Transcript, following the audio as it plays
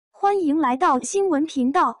欢迎来到新闻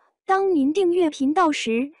频道。当您订阅频道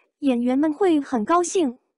时，演员们会很高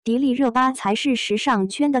兴。迪丽热巴才是时尚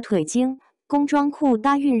圈的腿精，工装裤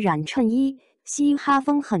搭晕染衬衣，嘻哈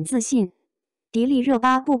风很自信。迪丽热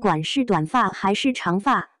巴不管是短发还是长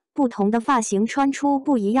发，不同的发型穿出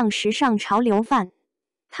不一样时尚潮流范。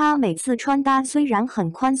她每次穿搭虽然很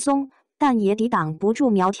宽松，但也抵挡不住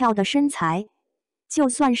苗条的身材。就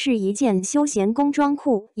算是一件休闲工装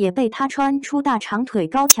裤，也被她穿出大长腿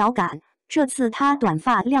高挑感。这次她短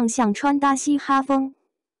发亮相，穿搭嘻哈风，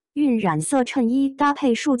晕染色衬衣搭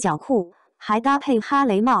配束脚裤，还搭配哈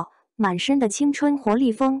雷帽，满身的青春活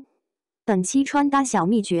力风。本期穿搭小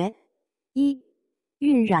秘诀：1.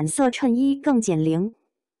 晕染色衬衣更减龄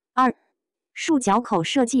；2. 束脚口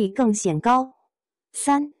设计更显高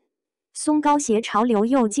；3. 松高鞋潮流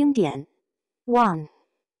又经典。1.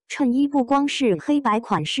 衬衣不光是黑白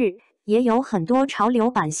款式，也有很多潮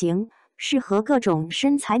流版型，适合各种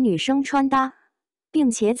身材女生穿搭，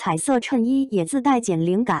并且彩色衬衣也自带减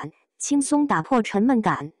龄感，轻松打破沉闷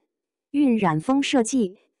感。晕染风设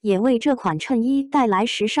计也为这款衬衣带来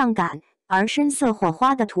时尚感，而深色火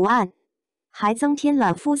花的图案还增添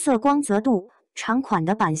了肤色光泽度。长款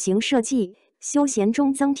的版型设计，休闲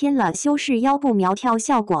中增添了修饰腰部苗条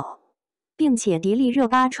效果。并且迪丽热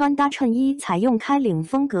巴穿搭衬衣采用开领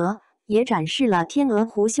风格，也展示了天鹅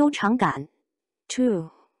湖修长感。2.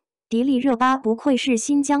 迪丽热巴不愧是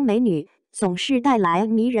新疆美女，总是带来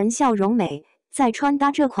迷人笑容美。在穿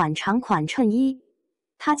搭这款长款衬衣，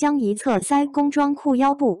她将一侧塞工装裤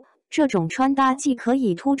腰部，这种穿搭既可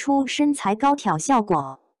以突出身材高挑效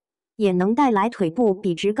果，也能带来腿部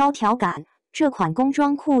笔直高挑感。这款工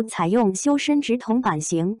装裤采用修身直筒版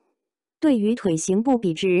型，对于腿型不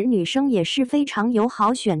笔直女生也是非常友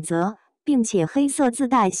好选择，并且黑色自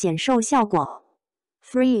带显瘦效果。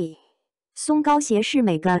3. 松高鞋是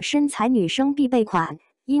每个身材女生必备款，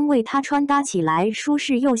因为它穿搭起来舒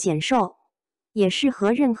适又显瘦，也适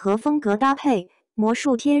合任何风格搭配。魔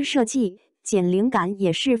术贴设计减龄感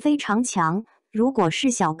也是非常强，如果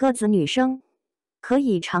是小个子女生，可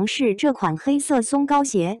以尝试这款黑色松高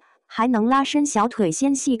鞋，还能拉伸小腿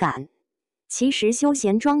纤细感。其实休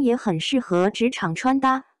闲装也很适合职场穿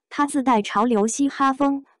搭，它自带潮流嘻哈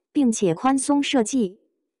风，并且宽松设计，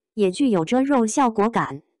也具有遮肉效果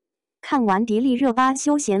感。看完迪丽热巴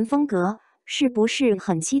休闲风格，是不是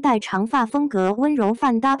很期待长发风格温柔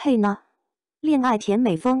范搭配呢？恋爱甜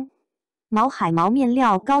美风，毛海毛面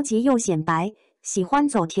料高级又显白，喜欢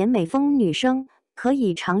走甜美风女生可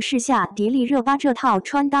以尝试下迪丽热巴这套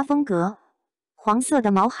穿搭风格。黄色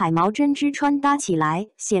的毛海毛针织穿搭起来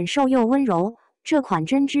显瘦又温柔，这款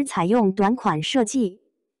针织采用短款设计，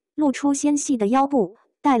露出纤细的腰部，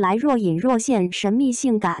带来若隐若现神秘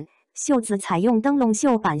性感。袖子采用灯笼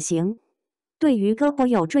袖版型，对于胳膊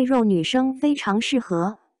有赘肉女生非常适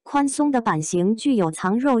合。宽松的版型具有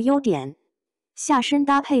藏肉优点。下身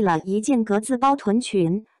搭配了一件格子包臀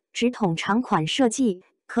裙，直筒长款设计，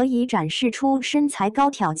可以展示出身材高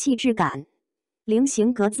挑气质感。菱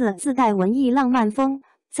形格子自带文艺浪漫风，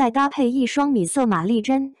再搭配一双米色玛丽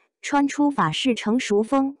珍，穿出法式成熟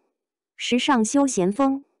风，时尚休闲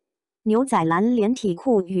风。牛仔蓝连体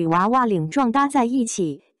裤与娃娃领撞搭在一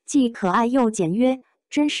起，既可爱又简约，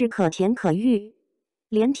真是可甜可育。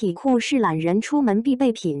连体裤是懒人出门必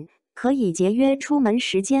备品，可以节约出门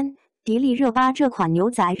时间。迪丽热巴这款牛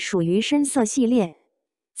仔属于深色系列，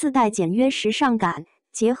自带简约时尚感，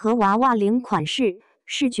结合娃娃领款式，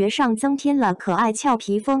视觉上增添了可爱俏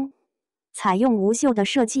皮风。采用无袖的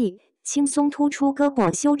设计，轻松突出胳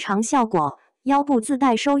膊修长效果，腰部自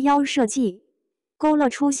带收腰设计，勾勒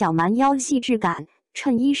出小蛮腰细致感。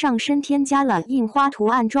衬衣上身添加了印花图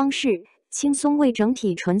案装饰，轻松为整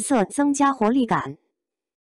体纯色增加活力感。